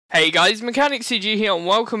Hey guys, Mechanic CG here and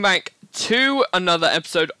welcome back to another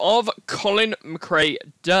episode of Colin Mcrae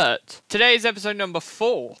Dirt. Today is episode number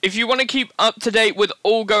 4. If you want to keep up to date with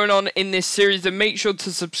all going on in this series, then make sure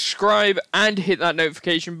to subscribe and hit that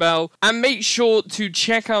notification bell. And make sure to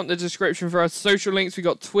check out the description for our social links. We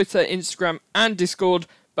got Twitter, Instagram and Discord.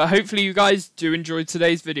 But hopefully you guys do enjoy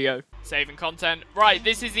today's video. Saving content. Right,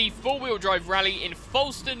 this is the four-wheel drive rally in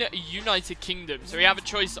Folkestone, United Kingdom. So we have a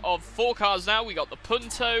choice of 4 cars now. We got the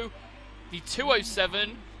Punto, the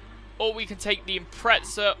 207, or we can take the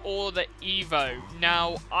Impreza or the Evo.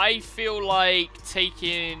 Now, I feel like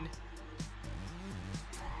taking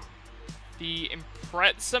the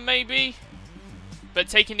Impreza maybe, but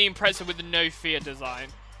taking the Impreza with the no fear design.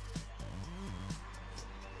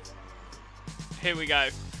 Here we go.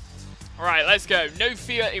 Alright, let's go. No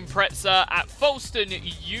fear Impreza at Folkestone,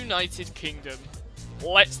 United Kingdom.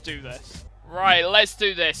 Let's do this. Right, let's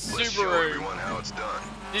do this. Let's Subaru. show everyone how it's done.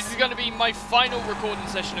 This is going to be my final recording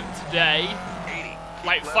session of today. 80.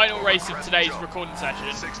 Like, Left final over race of crest today's jump. recording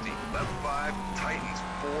session. 60. Left 5. Tightens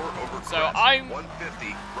 4 over So crest. I'm...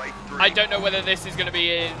 150. Right 3. I don't know whether this is going to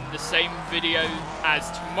be in the same video as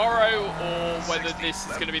tomorrow or whether 60, this is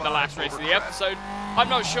left going to be the 5 last race of over the crest. episode. I'm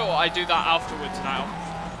not sure. I do that afterwards now.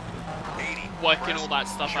 80. Working Crest all that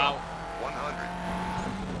stuff jump. out.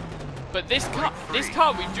 100. But this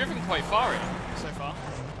car we've driven quite far in so far.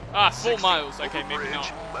 Ah, 4 60, miles. Okay, over maybe bridge,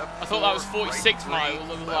 not. left I thought that was 4, 46 right 3, miles. I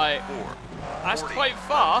was left like, 4. that's 40, quite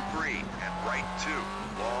far. left 3 and right 2.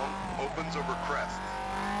 Long opens over crest.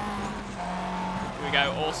 Here we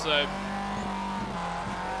go. Awesome.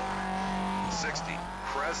 60.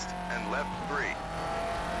 Crest and left 3.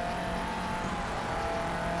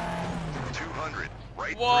 200.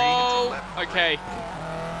 Right 3 into Whoa. left 3. Okay.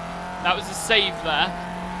 That was a save there.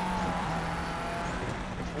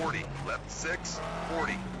 40, left 6,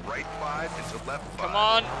 40, right 5 into left 5. Come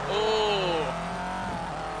on. Oh.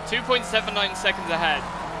 2.79 seconds ahead.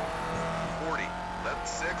 40, left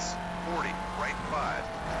 6, 40, right 5.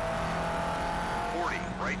 40,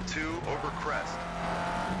 right 2 over crest.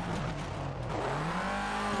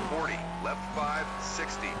 40, left 5,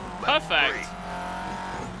 60, left Perfect. 3.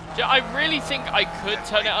 Yeah, I really think I could And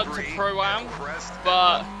turn it right up to 3, Pro-Am, and crest and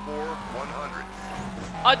but left 4, 100.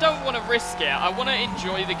 I don't want to risk it. I want to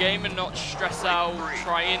enjoy the game and not stress out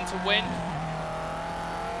trying to win.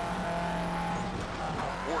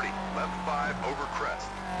 40, left 5 over crest.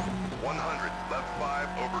 100, left 5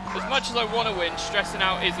 over crest. As much as I want to win, stressing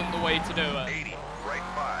out isn't the way to do it. 80, right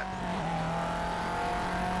 5.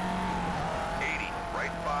 80,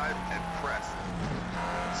 right 5 and crest.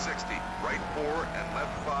 60, right 4 and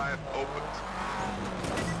left 5 opens.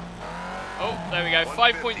 Oh, there we go.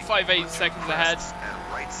 5.58 seconds ahead. And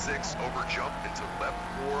right 6 over jump into left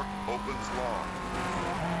 4 opens long.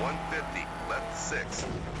 150, left 6.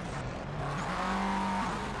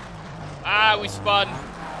 Ah, we spun.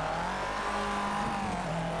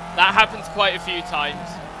 That happens quite a few times.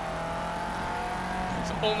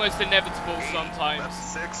 It's almost inevitable 80, sometimes. Left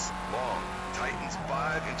 6 long. Tightens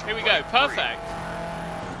 5 into Here we right go. 3. Perfect.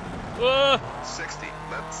 Whoa. 60,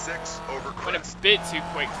 left 6 over Went a crest. bit too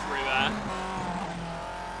quick through there.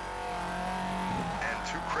 And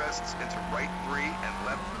 2 crests into right 3 and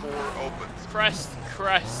left 4 opens. Crest,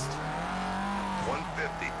 crest.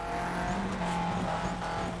 150.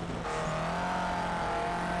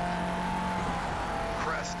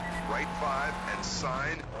 Crest, right 5 and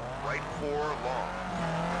sign, right 4 long.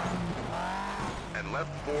 And left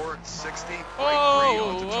 4, 60, right 3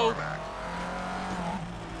 onto whoa. tarmac.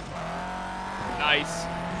 Nice.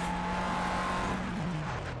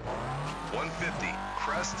 150,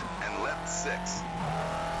 crest and left 6.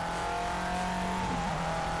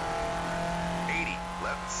 80,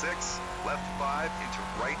 left 6, left 5 into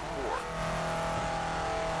right 4.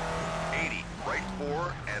 80, right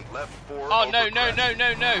 4 and left 4. Oh, over no. crest.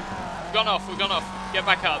 We've gone off. Get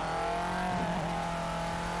back up.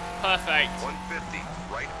 Perfect. 150,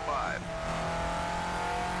 right 5.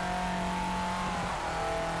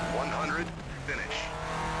 100, finish.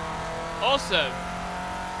 Awesome.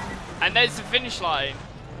 And there's the finish line.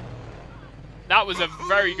 That was a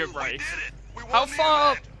very good We race. did it. We won How the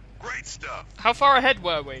far- event. Great stuff. How far ahead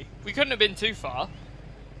were we? We couldn't have been too far.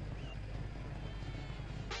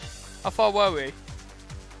 How far were we?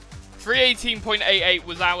 3:18.88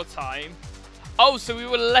 was our time. Oh, so we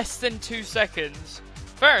were less than 2 seconds.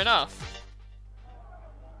 Fair enough.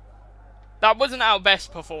 That wasn't our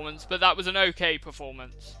best performance, but that was an okay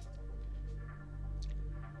performance.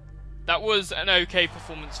 That was an okay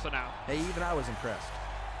performance for now. Hey, even I was impressed.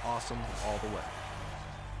 Awesome all the way.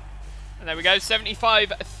 And there we go,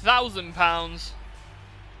 £75,000.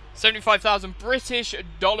 75,000 British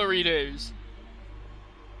dollaritos.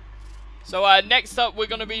 So next up, we're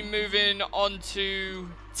going to be moving on to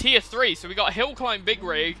Tier 3. So we got Hill Climb Big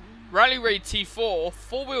Rig, Rally Raid T4,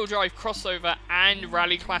 4-wheel drive crossover, and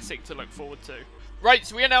Rally Classic to look forward to. Right,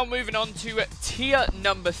 so we are now moving on to Tier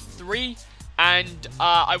number 3. And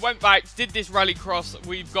I went back, did this Rallycross.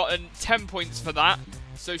 We've gotten 10 points for that.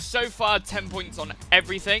 So far, 10 points on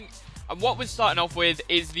everything. And what we're starting off with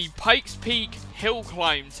is the Pikes Peak Hill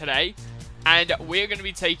Climb today. And we're going to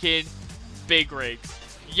be taking big rigs.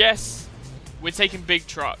 Yes, we're taking big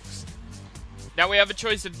trucks. Now we have a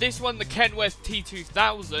choice of this one, the Kenworth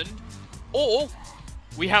T2000, or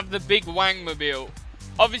we have the big Wangmobile.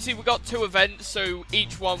 Obviously we've got 2 events, so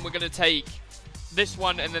each one we're going to take this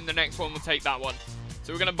one and then the next one we'll take that one.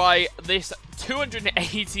 So we're going to buy this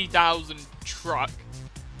 280,000 truck,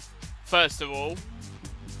 first of all.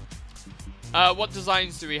 What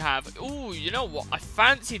designs do we have? Ooh, you know what? I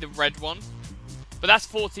fancy the red one, but that's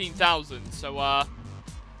 14,000, so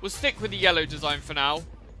we'll stick with the yellow design for now.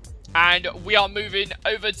 And we are moving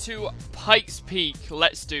over to Pikes Peak.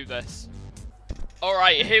 Let's do this.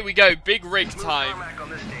 Alright, here we go. Big rig time. On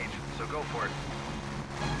this stage, so go for it.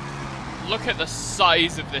 Look at the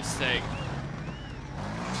size of this thing.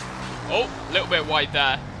 Oh, a little bit wide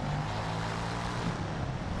there.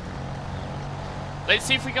 Let's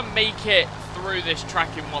see if we can make it through this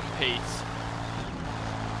track in one piece.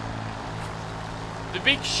 The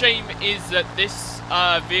big shame is that this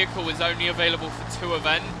vehicle is only available for 2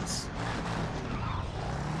 events.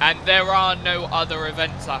 And there are no other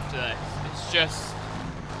events after this. It's just,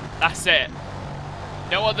 that's it.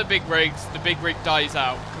 No other big rigs. The big rig dies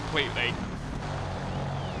out completely.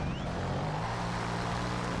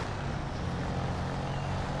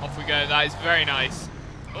 Off we go. That is very nice.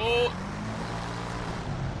 Oh.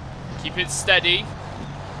 Keep it steady.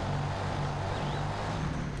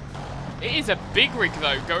 It is a big rig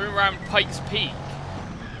though, going around Pikes Peak.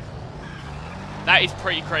 That is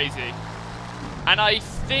pretty crazy. And I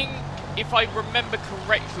think, if I remember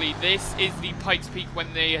correctly, this is the Pikes Peak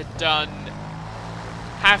when they had done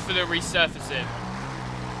half of the resurfacing.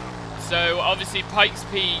 So obviously Pikes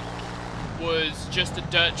Peak was just a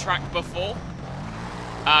dirt track before.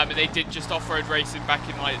 And they did just off-road racing back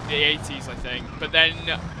in like the 80s, I think. But then,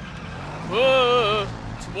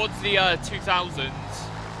 towards the 2000s,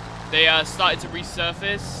 they started to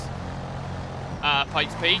resurface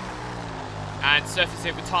Pikes Peak and surface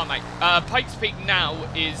it with tarmac. Pikes Peak now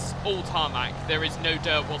is all tarmac. There is no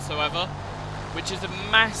dirt whatsoever, which is a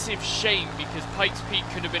massive shame because Pikes Peak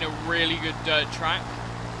could have been a really good dirt track.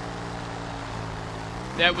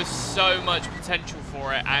 There was so much potential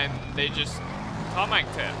for it and they just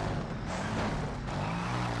tarmacked it.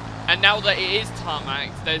 And now that it is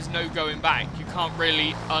tarmacked, there's no going back. You can't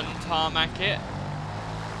really un-tarmac it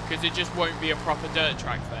because it just won't be a proper dirt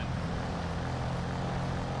track then.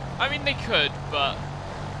 I mean, they could, but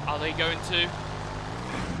are they going to?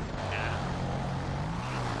 Nah.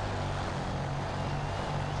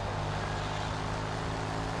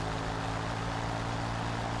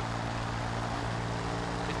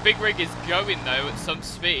 This big rig is going, though, at some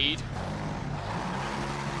speed.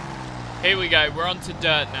 Here we go. We're onto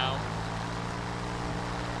dirt now.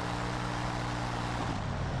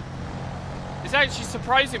 It's actually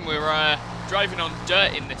surprising we're driving on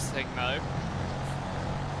dirt in this thing, though.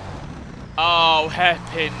 Oh,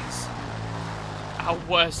 hairpins. Our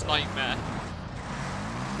worst nightmare.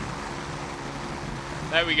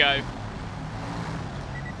 There we go.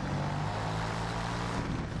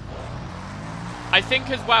 I think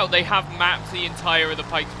as well they have mapped the entire of the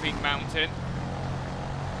Pikes Peak Mountain.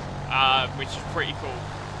 Which is pretty cool.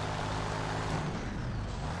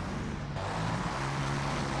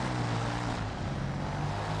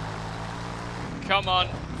 Come on.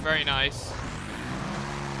 Very nice.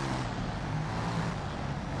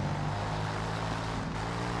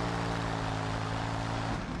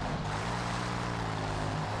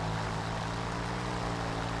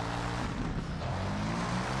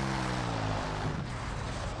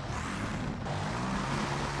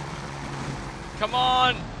 Come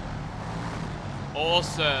on!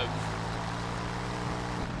 Awesome.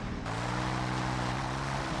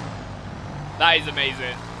 That is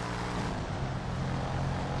amazing.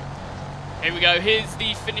 Here we go. Here's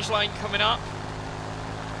the finish line coming up.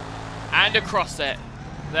 And across it.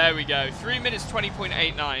 There we go. 3 minutes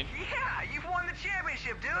 20.89. Yeah, you've won the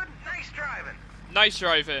championship, dude. Nice driving. Nice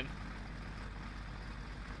driving.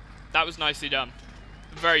 That was nicely done.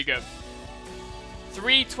 Very good.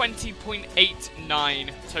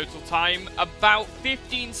 3:20.89 total time. About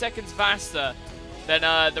 15 seconds faster than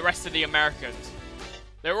the rest of the Americans.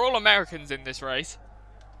 They're all Americans in this race.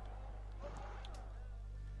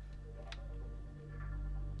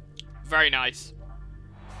 Very nice.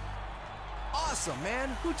 Awesome, man.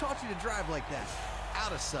 Who taught you to drive like that?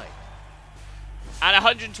 Out of sight. And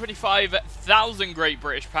 125,000 Great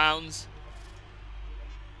British Pounds.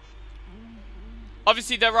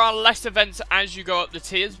 Obviously, there are less events as you go up the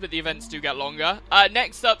tiers, but the events do get longer.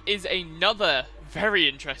 Next up is another very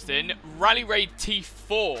interesting Rally Raid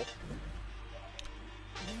T4.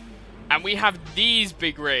 And we have these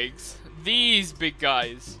big rigs, these big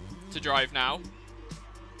guys to drive now.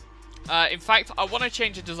 In fact, I want to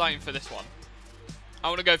change the design for this one. I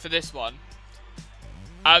want to go for this one.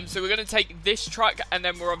 So we're going to take this truck and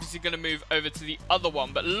then we're obviously going to move over to the other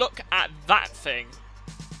one. But look at that thing.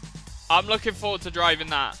 I'm looking forward to driving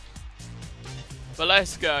that. But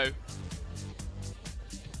let's go.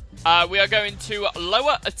 We are going to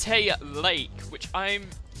Lower Atay Lake, which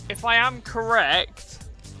if I am correct,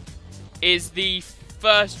 is the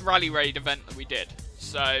first Rally Raid event that we did.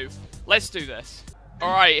 So let's do this.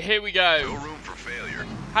 Alright, here we go. No room for failure.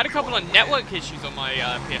 Had a couple of network issues on my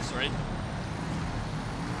PS3.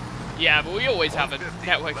 Yeah, but we always have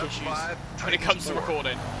network issues when it comes to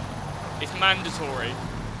recording. It's mandatory.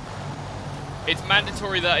 It's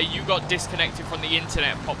mandatory that a "you got disconnected from the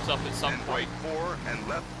internet" pops up at some point. Right 4 and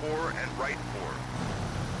left 4 and right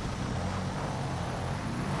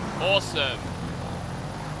 4. Awesome.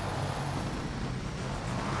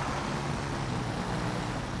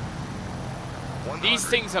 These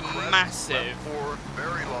things are massive. Left 4,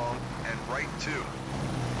 very long, and right 2.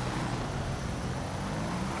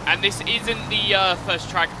 And this isn't the first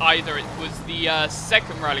track either. It was the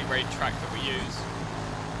second Rally Raid track that we used.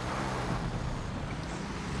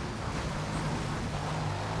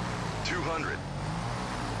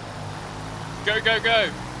 Go, go,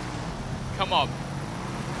 go. Come on.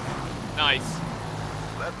 Nice.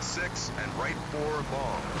 Left 6 and right 4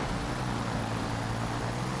 long.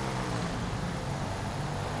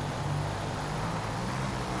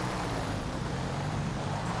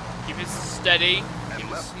 Keep it steady. And Keep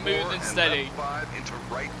it left smooth 4 and steady. Left 5 into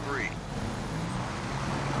right 3.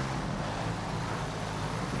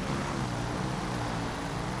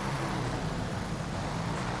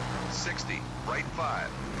 Right 5.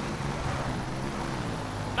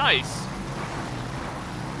 Nice.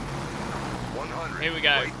 100. Here we go.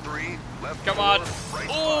 Right 3, left Come 4, on. right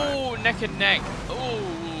Oh, neck and neck. Oh.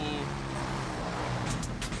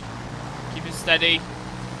 Keep it steady.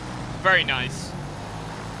 Very nice.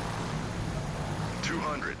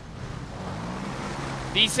 200.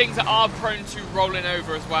 These things are prone to rolling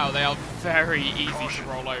over as well. They are very easy Caution. to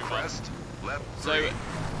roll over. Crest, left 3. So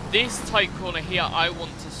this tight corner here, I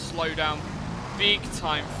want to slow down big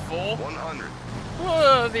time for. 100.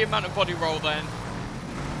 Whoa, the amount of body roll then.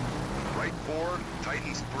 Right 4,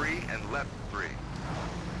 tightens 3 and left 3.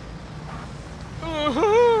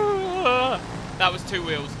 That was 2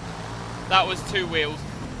 wheels. That was 2 wheels.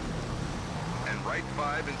 And right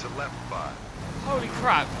 5 into left 5. Holy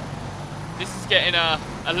crap. This is getting a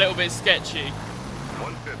little bit sketchy.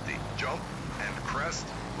 150. Jump and crest,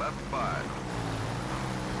 left 5.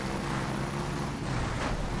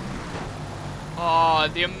 Oh,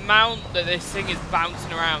 the amount that this thing is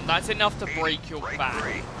bouncing around, that's enough to break your right back.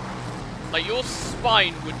 3. Like, your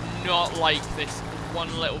spine would not like this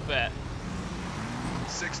one little bit.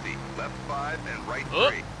 60. Left 5 and right 3.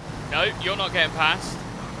 Oh, no, you're not getting past.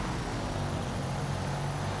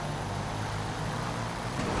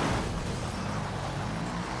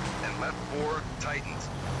 And left 4, tightens.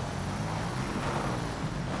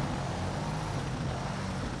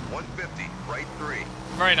 150. Right 3.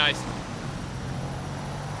 Very nice.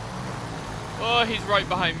 Oh, he's right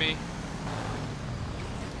behind me.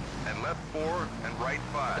 And left 4 and right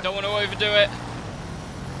 5. I don't want to overdo it.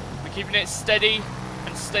 We're keeping it steady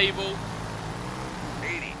and stable.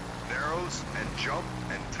 80. Narrows and jump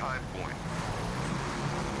and time point.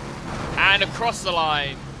 And across the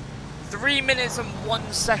line. 3 minutes and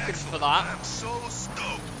 1 second for that. I'm so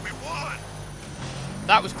stoked. We won.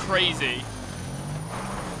 That was crazy.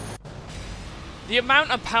 The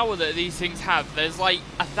amount of power that these things have, there's like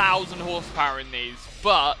 1,000 horsepower in these,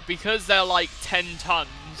 but because they're like 10 tons,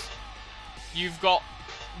 you've got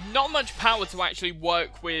not much power to actually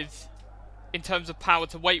work with in terms of power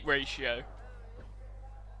to weight ratio.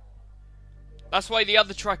 That's why the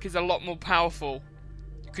other truck is a lot more powerful,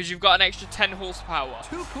 because you've got an extra 10 horsepower.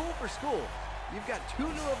 Too cool for school. You've got 2 new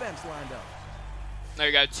events lined up. There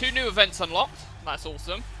we go, 2 new events unlocked. That's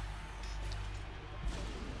awesome.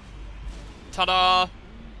 Ta-da!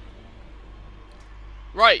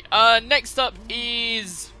 Right, next up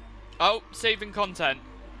is... Oh, saving content.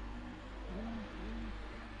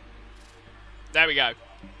 There we go.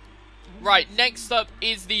 Right, next up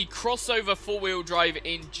is the crossover four-wheel drive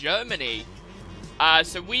in Germany.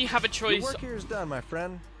 So we have a choice. Your work here is done, my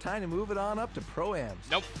friend. Time to move it on up to Pro-Ams.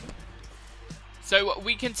 Nope. So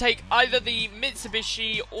we can take either the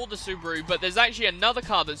Mitsubishi or the Subaru, but there's actually another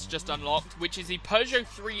car that's just unlocked, which is the Peugeot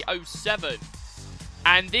 307.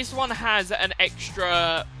 And this one has an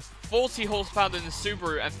extra 40 horsepower than the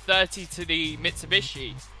Subaru and 30 to the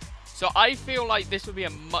Mitsubishi. So I feel like this would be a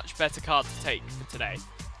much better car to take for today.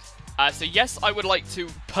 So yes, I would like to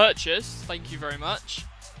purchase. Thank you very much.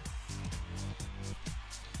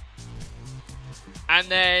 And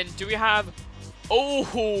then, do we have...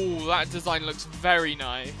 Oh, that design looks very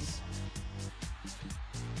nice.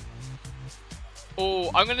 Oh,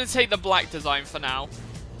 I'm going to take the black design for now.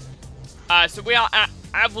 So we are at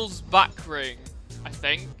Avelsbachring, I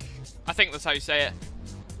think. I think that's how you say it.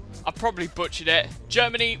 I probably butchered it.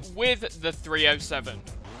 Germany with the 307.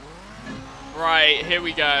 Right, here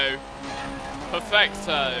we go.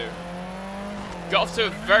 Perfecto. Got off to a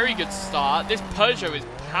very good start. This Peugeot is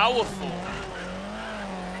powerful.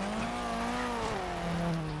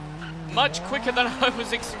 Much quicker than I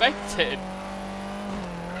was expecting.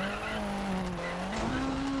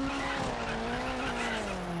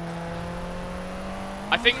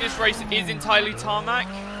 I think this race is entirely tarmac.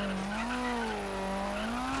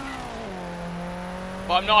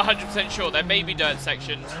 But I'm not 100% sure. There may be dirt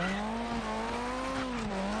sections.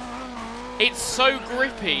 It's so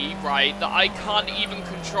grippy, right, that I can't even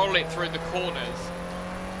control it through the corners.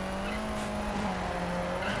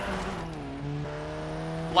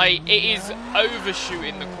 Like, it is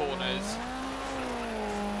overshooting the corners.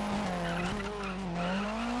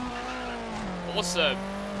 Awesome.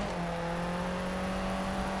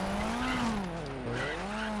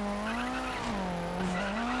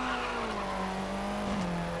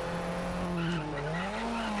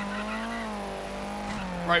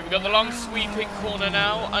 Right, we've got the long sweeping corner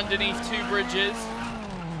now, underneath two bridges.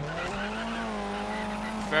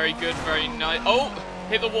 Very good, very nice. Oh,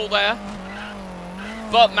 hit the wall there.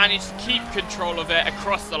 But managed to keep control of it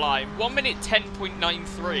across the line. 1 minute 10.93. I'm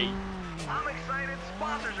excited.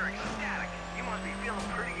 Sponsors are ecstatic. You must be feeling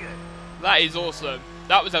pretty good. That is awesome.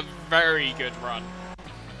 That was a very good run.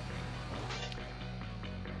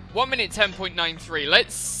 1 minute 10.93.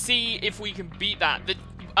 Let's see if we can beat that. The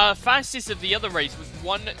fastest of the other race was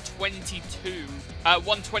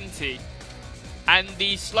 120. And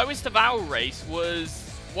the slowest of our race was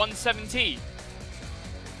 117.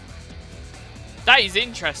 That is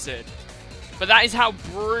interesting. But that is how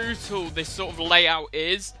brutal this sort of layout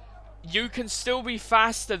is. You can still be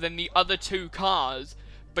faster than the other two cars,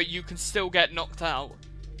 but you can still get knocked out.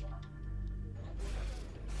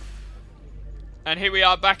 And here we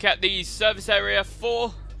are back at the service area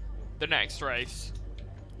for the next race.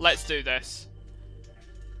 Let's do this.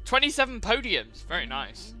 27 podiums. Very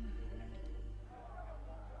nice.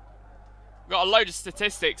 We've got a load of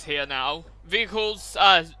statistics here now. Vehicles,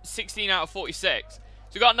 16 out of 46. So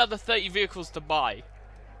we've got another 30 vehicles to buy.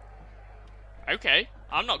 Okay,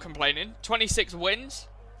 I'm not complaining. 26 wins.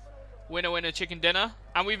 Winner, winner, chicken dinner.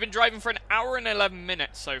 And we've been driving for an hour and 11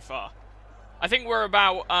 minutes so far. I think we're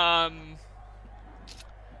about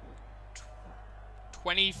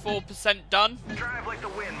 24% done. Drive like the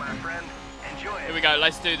wind, my friend. Enjoy it. Here we go,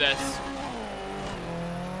 let's do this.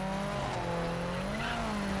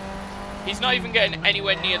 He's not even getting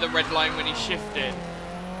anywhere near the red line when he's shifting.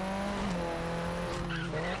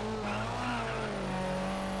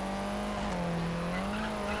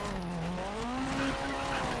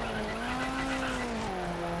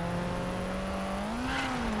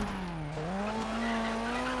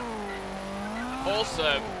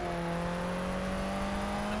 Awesome.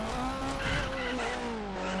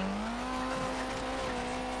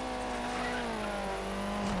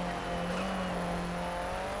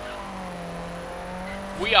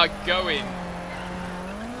 We are going.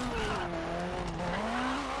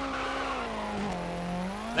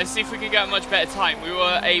 Let's see if we can get a much better time. We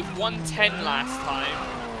were a 110 last time.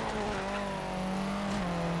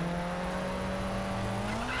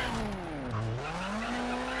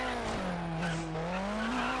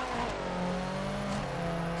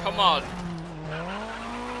 Come on.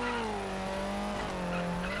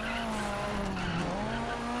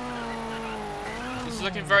 This is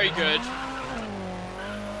looking very good.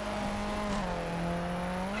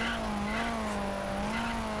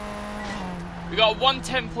 We got a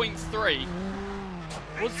 110.3.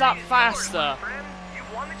 Was that faster? You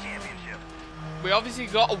won the championship. We obviously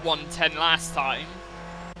got a 110 last time.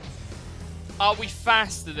 Are we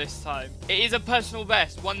faster this time? It is a personal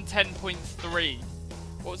best, 110.3.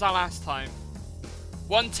 What was our last time?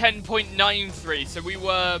 1:10.93, so we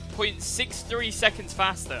were 0.63 seconds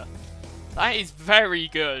faster. That is very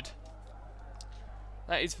good.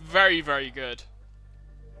 That is very, very good.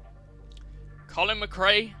 Colin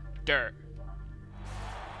Mcrae, dirt.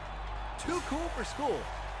 Too cool for school.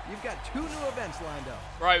 You've got 2 new events lined up.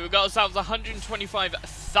 Right, we've got ourselves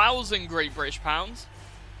 125,000 Great British Pounds.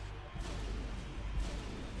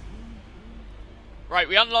 Right,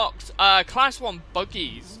 we unlocked Class 1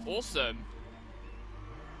 buggies. Awesome.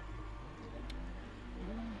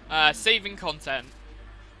 Saving content.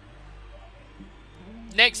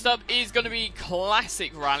 Next up is going to be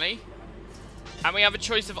Classic Rally. And we have a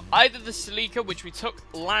choice of either the Celica, which we took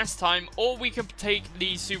last time, or we can take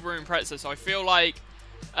the Subaru Impreza. So I feel like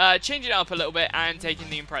changing it up a little bit and taking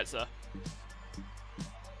the Impreza.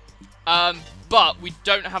 But we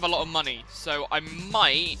don't have a lot of money, so I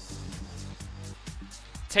might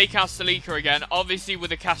take our Celica again, obviously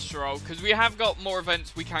with a Castrol, because we have got more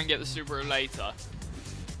events. We can get the Subaru later.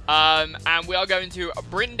 And we are going to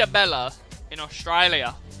Brindabella in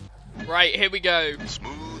Australia. Right, here we go.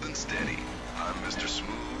 Smooth and steady. I'm Mr.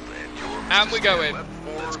 Smooth, and you're Mr. And we're going. Left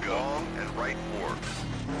 4, let's go. Long, and right 4.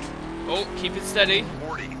 Oh, keep it steady.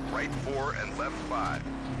 40, right 4, and left 5.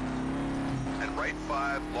 And right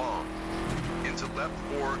 5, long. Into left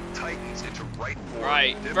 4, tightens into right 4.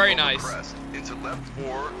 Right, dip very over nice. Crest. Into left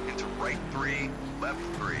 4, into right 3, left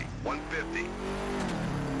 3. 150.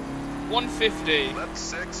 150. Left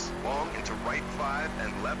 6, long into right 5,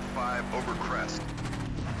 and left 5 over crest.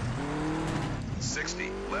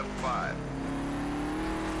 60, left 5.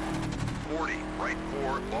 40, right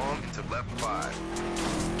 4, long into left 5.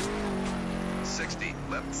 60,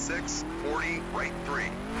 left 6, 40, right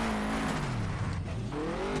 3.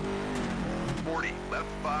 40, left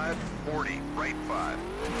 5, 40, right 5.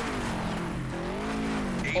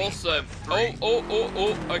 80, Awesome. left 3.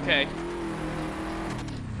 Oh, okay.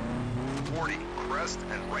 40, crest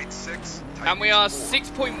and right 6, And we are tightens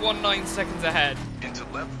 6.19 seconds ahead. 4. Into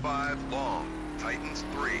left 5, long, tightens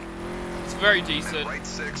 3. It's very And decent. right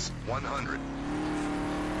 6, 100.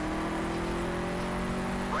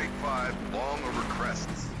 Right 5, long over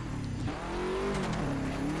crests.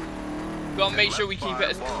 Gotta make sure we keep it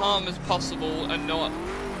as calm as possible and not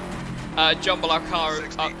jumble our car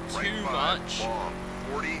 60, up right too 5, much. long,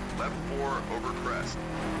 40, left 4 over crest.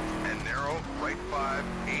 And narrow, right 5,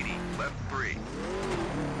 80, left 3.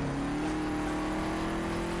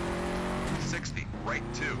 60, right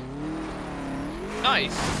 2.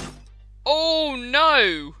 Nice. Oh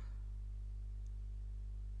no!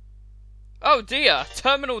 Oh dear,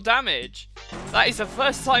 terminal damage. That is the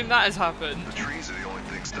first time that has happened. The trees are the only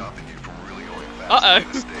thing stopping you from really going fast Uh-oh. at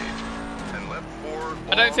this stage. And left 4,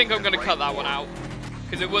 I don't think I'm going going to cut that one out,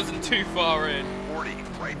 because it wasn't too far in. 40,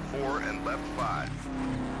 right 4 and left 5.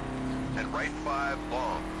 And right 5,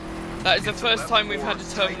 long. That is the Into first left time we've 4, had a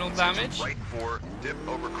terminal tightens damage. into right 4, dip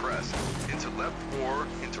over crest. Into left 4,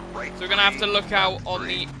 into right So we're going to have to 3, look out left on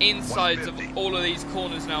 3, the insides of 150. all of these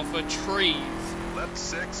corners now for trees. Left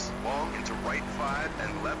 6, long into right 5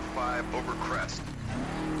 and left 5 over crest.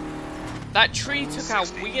 That tree took our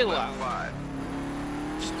 60, wheel left out. 5.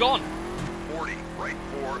 Just gone. 40, right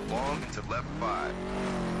 4, long into left 5.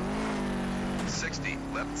 60,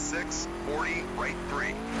 left 6, 40, right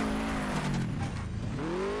 3.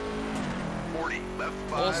 40, left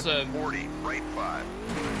 5, Awesome. 40, right 5.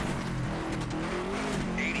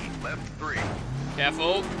 80, left 3.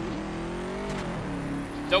 Careful.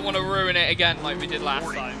 Don't want to ruin it again like we did last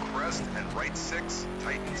 40, time. crest and right 6,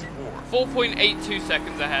 tightens 4. 4.82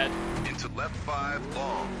 seconds ahead. Into left 5,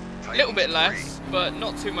 long. A little bit tightens 3. less, but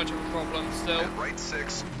not too much of a problem still. And right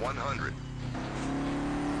 6, 100.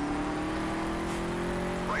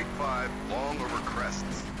 Right 5, long over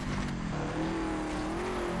crests.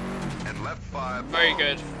 And left 5, Very long.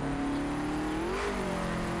 good.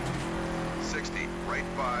 60, right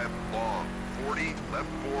 5, long. 40, left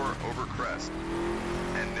 4 over crest.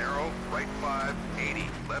 And narrow, right 5, 80,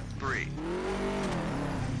 left 3.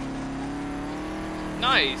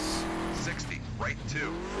 Nice. 60, right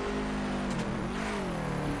 2.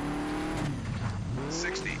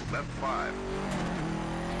 60, left 5.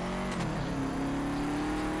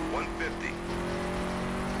 150,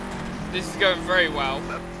 This is going very well.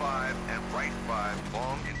 left 5 and right 5,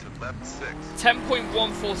 long into left 6.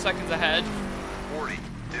 10.14 seconds ahead. 40,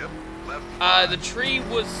 dip, left 5. The tree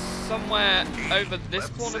was somewhere 80, over this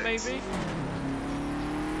left corner 6. maybe?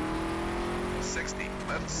 60,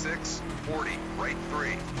 left 6, 40, right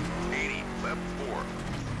 3. 80, left 4.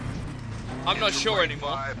 I'm not Into sure right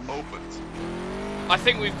anymore. 5 opens. I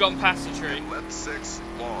think we've gone past the tree. And left 6,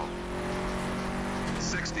 long.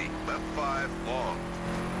 60, left 5, long.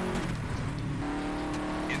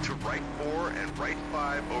 into right 4 and right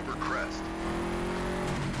 5 over crest.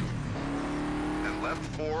 And left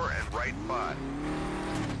 4 and right 5.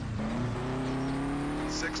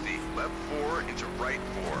 60, left 4 into right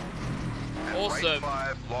 4. And Awesome.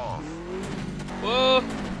 right 5 long. Whoa.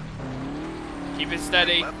 Keep it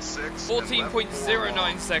steady. Left 6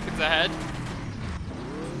 14.09 seconds ahead.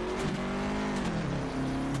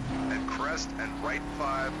 And crest and right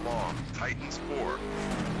 5 long. Tightens 4.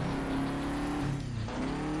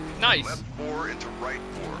 Nice. Left 4 into right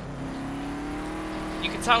 4. You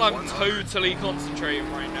can tell I'm 100. totally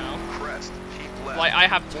concentrating right now. Crest, keep left. Like, I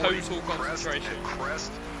have 40, total concentration.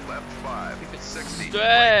 Crest, and crest, left 5. 60.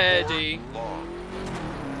 Steady. Right 4, long.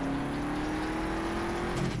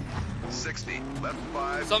 60, left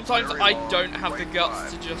 5. Sometimes very I long, don't have the right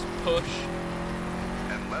guts 5. to just push.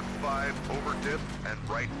 And left 5 over dip and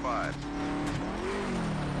right 5.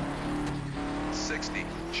 60,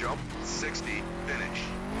 jump, 60, finish.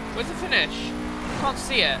 Where's the finish? Can't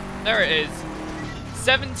see it. There it is.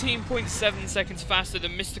 17.7 seconds faster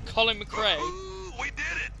than Mr. Colin Mcrae. Ooh, we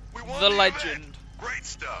did it! We won The event. legend. Great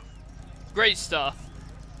stuff. Great stuff.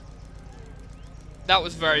 That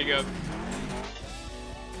was very good.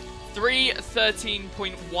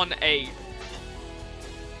 3:13.18.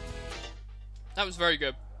 That was very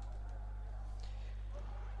good.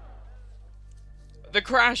 The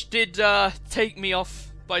crash did take me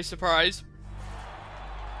off by surprise.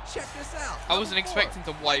 Check this out. I wasn't expecting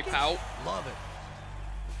to wipe out. Love it.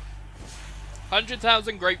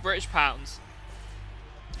 100,000 Great British Pounds.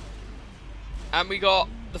 And we got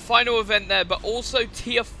the final event there, but also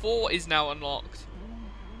Tier 4 is now unlocked,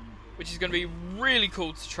 which is going to be really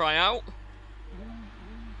cool to try out.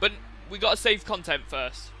 But we got to save content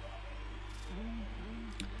first.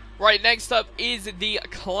 Right, next up is the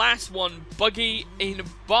Class 1 buggy in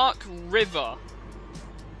Bark River.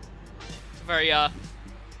 It's a very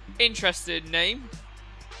interesting name.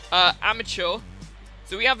 Amateur.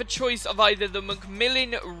 So we have a choice of either the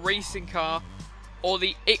Macmillan racing car or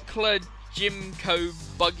the Ickler Jimco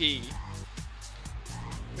buggy.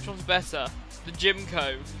 Which one's better? The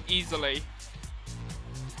Jimco, easily.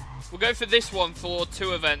 We'll go for this one for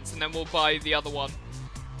 2 events and then we'll buy the other one.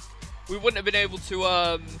 We wouldn't have been able to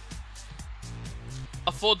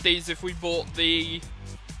afford these if we bought the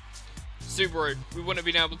Subaru. We wouldn't have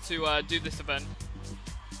been able to do this event.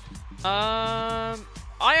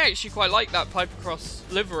 I actually quite like that Pipercross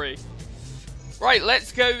livery. Right,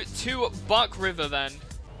 let's go to Buck River then.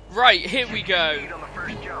 Right, here we go. Speed on the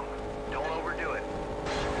first jump. Don't overdo it.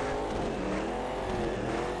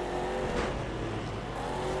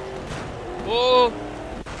 Whoa.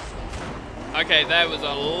 Okay, there was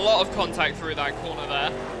a lot of contact through that corner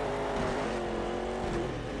there.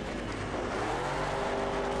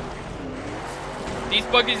 These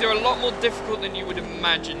buggies are a lot more difficult than you would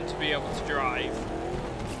imagine to be able to drive.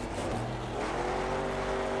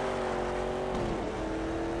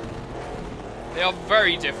 They are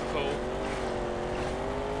very difficult.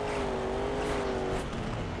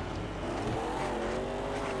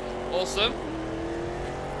 Awesome.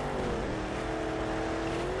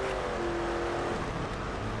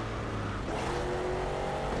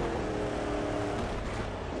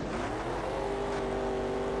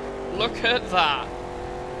 Look at that.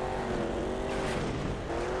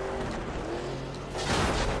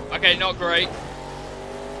 Okay, not great.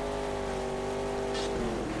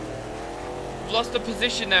 We've lost the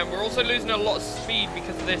position there. We're also losing a lot of speed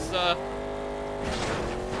because of this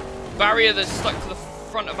barrier that's stuck to the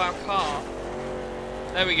front of our car.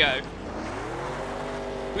 There we go.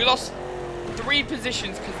 We lost 3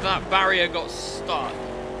 positions because that barrier got stuck.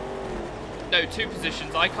 No, 2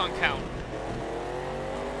 positions. I can't count.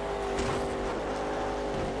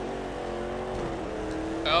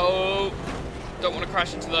 Oh, don't want to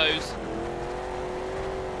crash into those.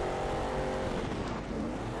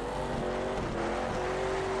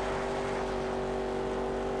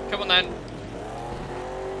 Come on then.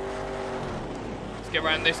 Let's get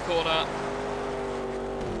around this corner.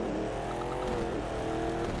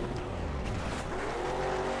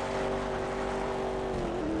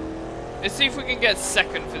 Let's see if we can get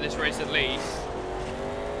second for this race at least.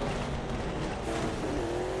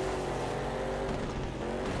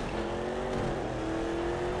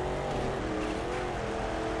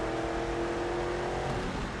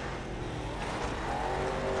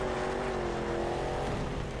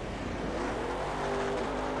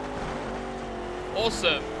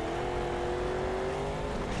 Awesome.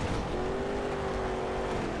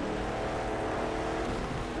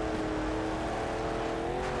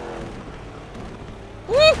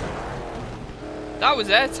 Woo! That was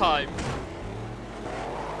airtime.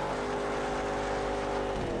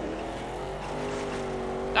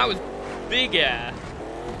 big air.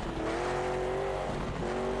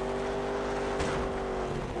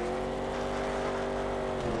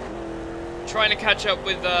 Trying to catch up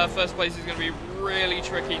with first place is going to be really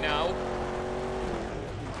tricky now.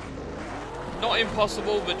 Not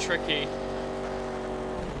impossible, but tricky.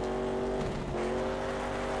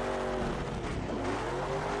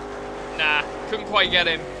 Nah, couldn't quite get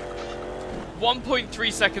him.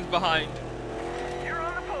 1.3 seconds behind. You're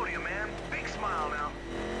on the podium, man. Big smile now.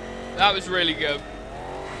 That was really good.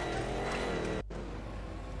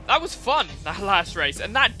 That was fun, that last race.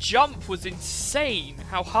 And that jump was insane,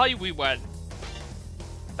 how high we went.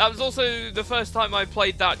 That was also the first time I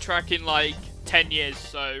played that track in like 10 years,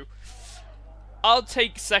 so I'll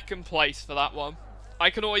take second place for that one. I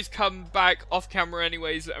can always come back off camera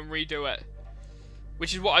anyways and redo it,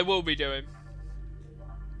 which is what I will be doing.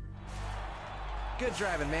 Good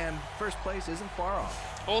driving, man. First place isn't far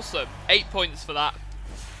off. Awesome. 8 points for that.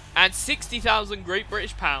 And 60,000 Great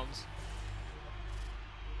British Pounds.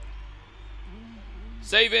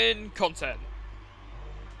 Saving content.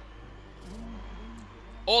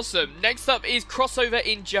 Awesome. Next up is crossover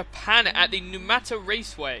in Japan at the Numata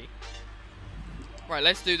Raceway. Right,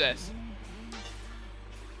 let's do this.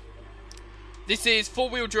 This is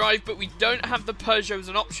four-wheel drive, but we don't have the Peugeot as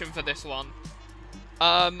an option for this one.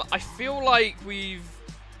 I feel like we've...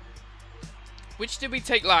 Which did we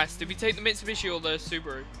take last? Did we take the Mitsubishi or the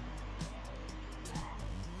Subaru?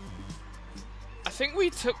 I think we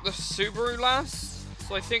took the Subaru last,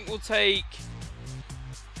 so I think we'll take...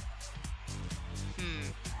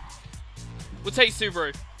 We'll take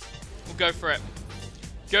Subaru. We'll go for it.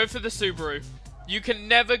 Go for the Subaru. You can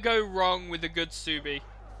never go wrong with a good Subi.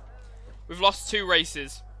 We've lost 2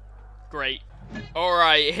 races. Great.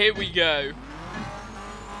 Alright, here we go.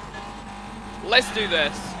 Let's do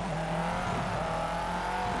this.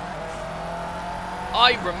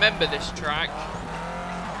 I remember this track.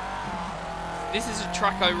 This is a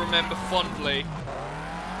track I remember fondly.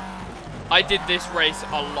 I did this race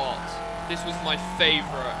a lot. This was my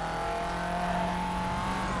favourite.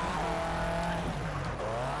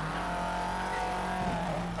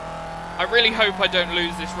 I really hope I don't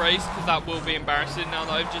lose this race, because that will be embarrassing now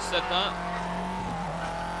that I've just said that.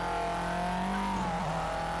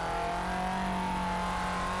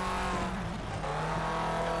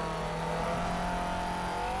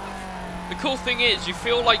 The cool thing is, you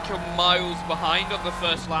feel like you're miles behind on the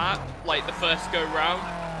first lap, like the first go round,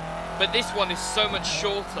 but this one is so much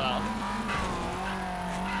shorter.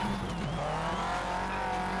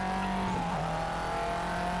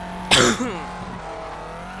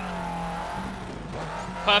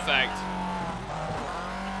 Perfect.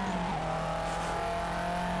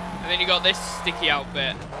 And then you got this sticky out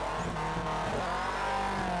bit.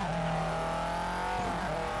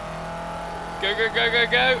 Go, go, go, go,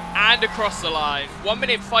 go. And across the line. 1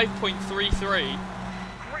 minute 5.33.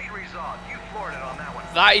 Great result. You floored it on that one.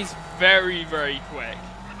 That is very, very quick.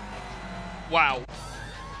 Wow.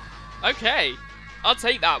 Okay. I'll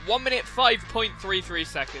take that. 1 minute 5.33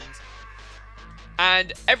 seconds.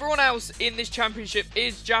 And everyone else in this championship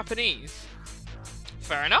is Japanese.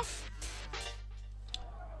 Fair enough.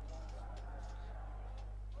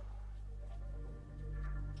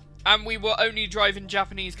 And we were only driving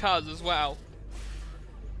Japanese cars as well.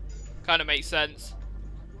 Kind of makes sense.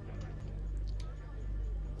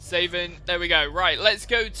 Saving. There we go. Right, let's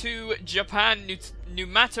go to Japan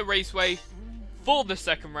Numata Raceway for the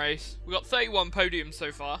second race. We've got 31 podiums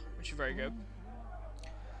so far, which is very good.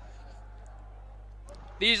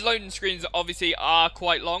 These loading screens obviously are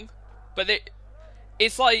quite long, but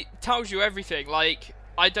it's like, tells you everything. Like,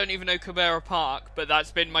 I don't even know Cabrera Park, but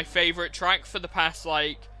that's been my favourite track for the past,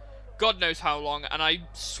 like, God knows how long, and I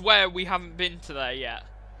swear we haven't been to there yet.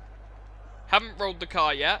 Haven't rolled the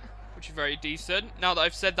car yet, which is very decent. Now that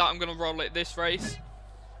I've said that, I'm going to roll it this race.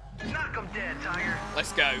 Knock 'em dead, Tiger.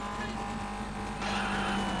 Let's go.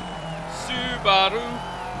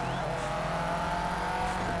 Subaru.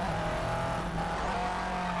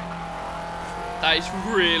 That is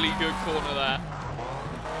really good corner there.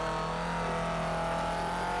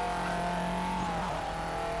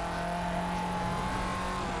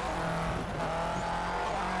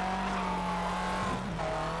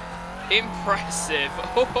 Impressive.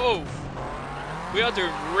 Oh, we are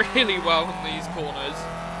doing really well on these corners.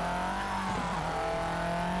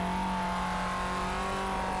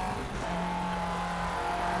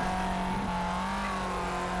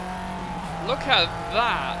 Look at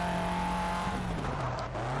that.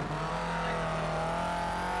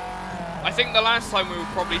 I think the last time we were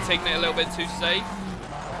probably taking it a little bit too safe.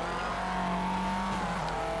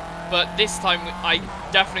 But this time I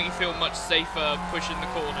definitely feel much safer pushing the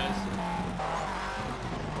corners.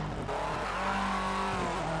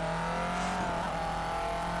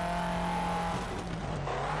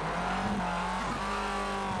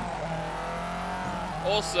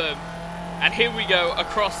 Awesome. And here we go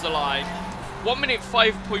across the line. 1 minute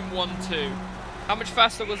 5.12. How much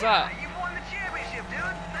faster was that? You won the championship, dude.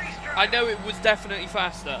 Nice try. I know it was definitely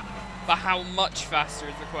faster, but how much faster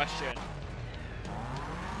is the question?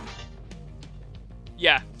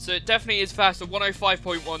 Yeah, so it definitely is faster.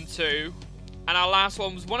 105.12. And our last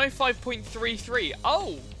one was 105.33.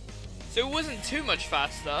 Oh, so it wasn't too much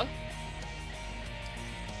faster.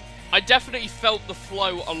 I definitely felt the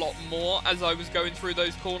flow a lot more as I was going through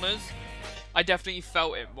those corners. I definitely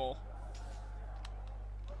felt it more.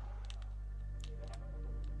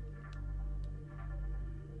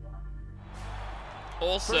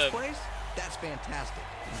 Awesome. First place? That's fantastic.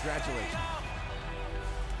 Congratulations.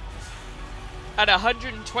 At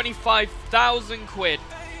 125,000 quid.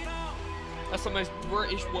 That's the most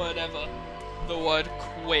British word ever. The word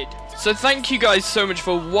quid. So thank you guys so much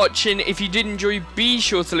for watching. If you did enjoy, be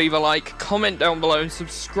sure to leave a like, comment down below and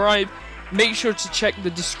subscribe. Make sure to check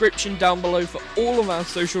the description down below for all of our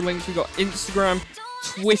social links. We've got Instagram,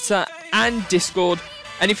 Twitter and Discord.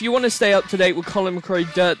 And if you want to stay up to date with Colin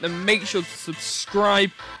Mcrae Dirt, then make sure to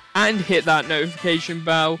subscribe and hit that notification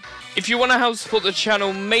bell. If you want to help support the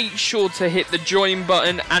channel, make sure to hit the join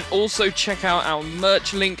button and also check out our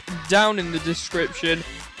merch link down in the description.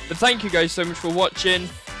 But thank you guys so much for watching,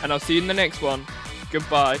 and I'll see you in the next one.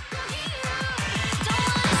 Goodbye.